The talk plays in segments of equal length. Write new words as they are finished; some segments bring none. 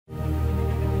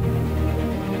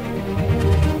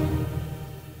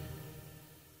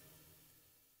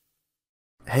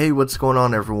Hey, what's going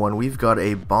on everyone? We've got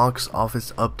a box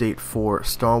office update for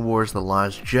Star Wars The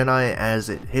Last Jedi as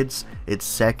it hits its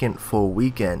second full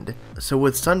weekend. So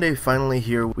with Sunday finally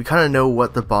here, we kind of know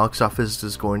what the box office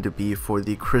is going to be for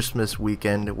the Christmas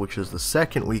weekend, which is the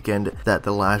second weekend that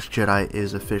The Last Jedi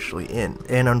is officially in.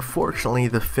 And unfortunately,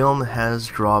 the film has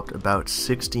dropped about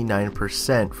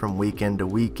 69% from weekend to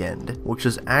weekend, which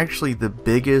is actually the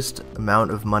biggest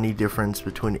amount of money difference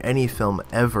between any film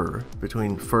ever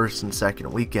between first and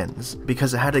second weekends,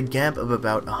 because it had a gap of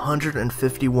about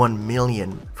 151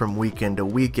 million from weekend to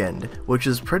weekend, which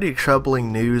is pretty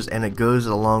troubling news, and it goes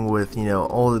along with,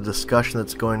 all the discussion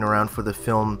that's going around for the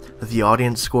film, the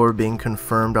audience score being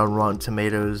confirmed on Rotten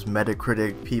Tomatoes,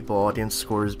 Metacritic, people audience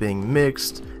scores being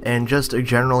mixed, and just a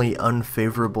generally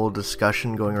unfavorable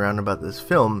discussion going around about this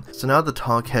film. So now the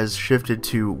talk has shifted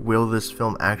to, will this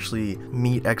film actually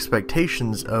meet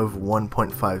expectations of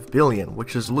 1.5 billion,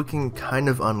 which is looking kind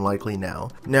of unlikely now.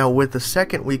 Now with the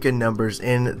second weekend numbers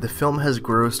in, the film has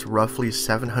grossed roughly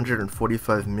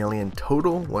 745 million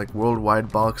total, like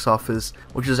worldwide box office,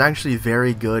 which is actually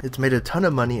very good. It's made a ton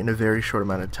of money in a very short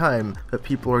amount of time, but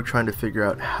people are trying to figure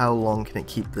out how long can it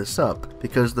keep this up,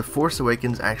 because The Force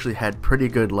Awakens actually had pretty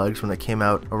good legs when it came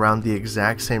out around the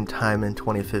exact same time in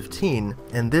 2015,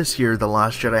 and this year The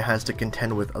Last Jedi has to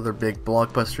contend with other big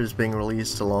blockbusters being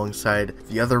released alongside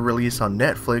the other release on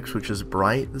Netflix, which is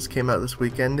Bright. This came out this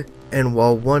weekend, and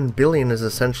while 1 billion is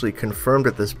essentially confirmed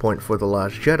at this point for The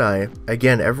Last Jedi,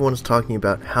 again everyone's talking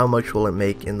about how much will it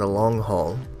make in the long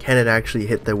haul. Can it actually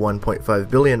hit the 1.5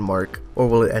 billion mark, or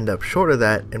will it end up short of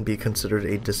that and be considered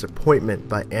a disappointment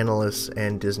by analysts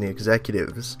and Disney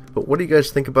executives? But what do you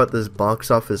guys think about this box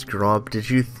office drop? Did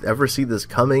you ever see this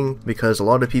coming? Because a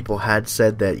lot of people had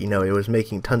said that, it was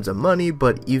making tons of money,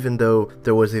 but even though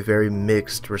there was a very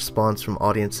mixed response from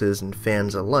audiences and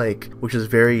fans alike, which is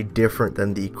very different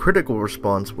than the critical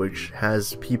response, which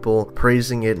has people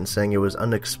praising it and saying it was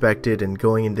unexpected and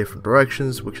going in different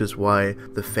directions, which is why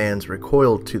the fans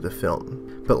recoiled to the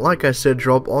film. But like I said,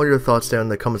 drop all your thoughts down in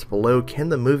the comments below. Can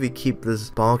the movie keep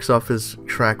this box office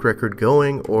track record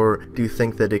going, or do you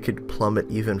think that it could plummet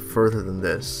even further than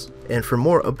this? And for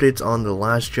more updates on The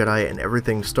Last Jedi and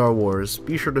everything Star Wars,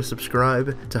 be sure to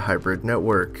subscribe to Hybrid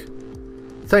Network.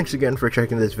 Thanks again for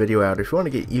checking this video out. If you want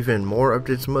to get even more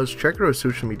updates from us, check out our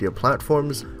social media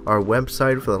platforms, our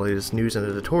website for the latest news and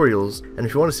editorials, and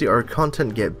if you want to see our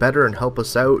content get better and help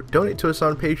us out, donate to us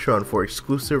on Patreon for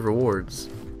exclusive rewards.